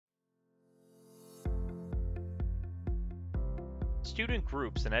Student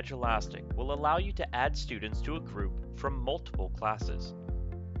groups in Edulastic will allow you to add students to a group from multiple classes.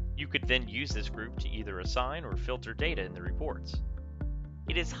 You could then use this group to either assign or filter data in the reports.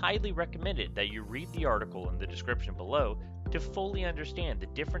 It is highly recommended that you read the article in the description below to fully understand the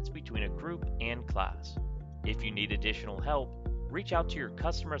difference between a group and class. If you need additional help, reach out to your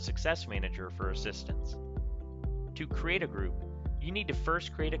customer success manager for assistance. To create a group, you need to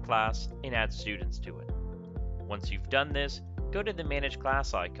first create a class and add students to it. Once you've done this, go to the Manage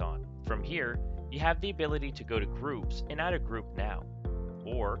Class icon. From here, you have the ability to go to Groups and add a group now.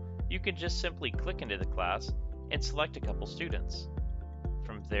 Or you can just simply click into the class and select a couple students.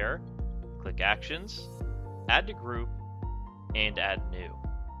 From there, click Actions, Add to Group, and Add New.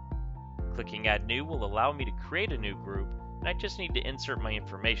 Clicking Add New will allow me to create a new group, and I just need to insert my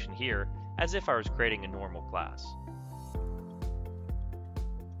information here as if I was creating a normal class.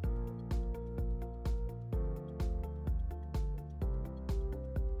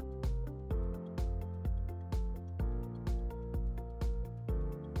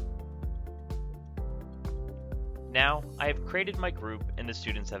 Now, I have created my group and the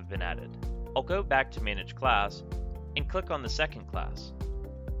students have been added. I'll go back to Manage Class and click on the second class.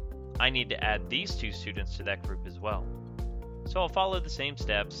 I need to add these two students to that group as well. So I'll follow the same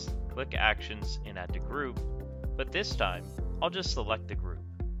steps, click Actions and Add to Group, but this time I'll just select the group.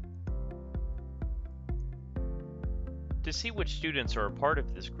 To see which students are a part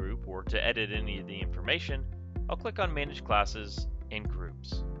of this group or to edit any of the information, I'll click on Manage Classes and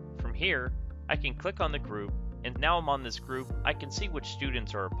Groups. From here, I can click on the group, and now I'm on this group, I can see which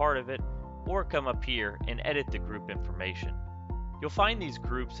students are a part of it, or come up here and edit the group information. You'll find these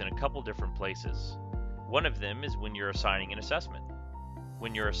groups in a couple different places. One of them is when you're assigning an assessment.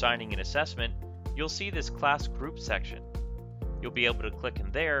 When you're assigning an assessment, you'll see this Class Group section. You'll be able to click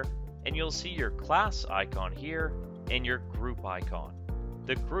in there, and you'll see your class icon here and your group icon.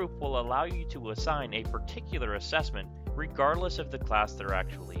 The group will allow you to assign a particular assessment regardless of the class they're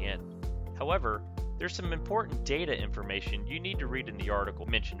actually in. However, there's some important data information you need to read in the article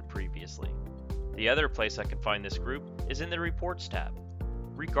mentioned previously. The other place I can find this group is in the Reports tab.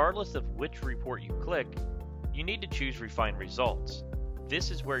 Regardless of which report you click, you need to choose Refine Results.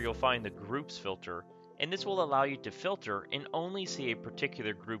 This is where you'll find the Groups filter, and this will allow you to filter and only see a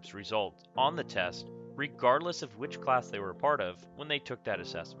particular group's result on the test, regardless of which class they were a part of when they took that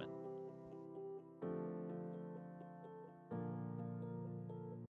assessment.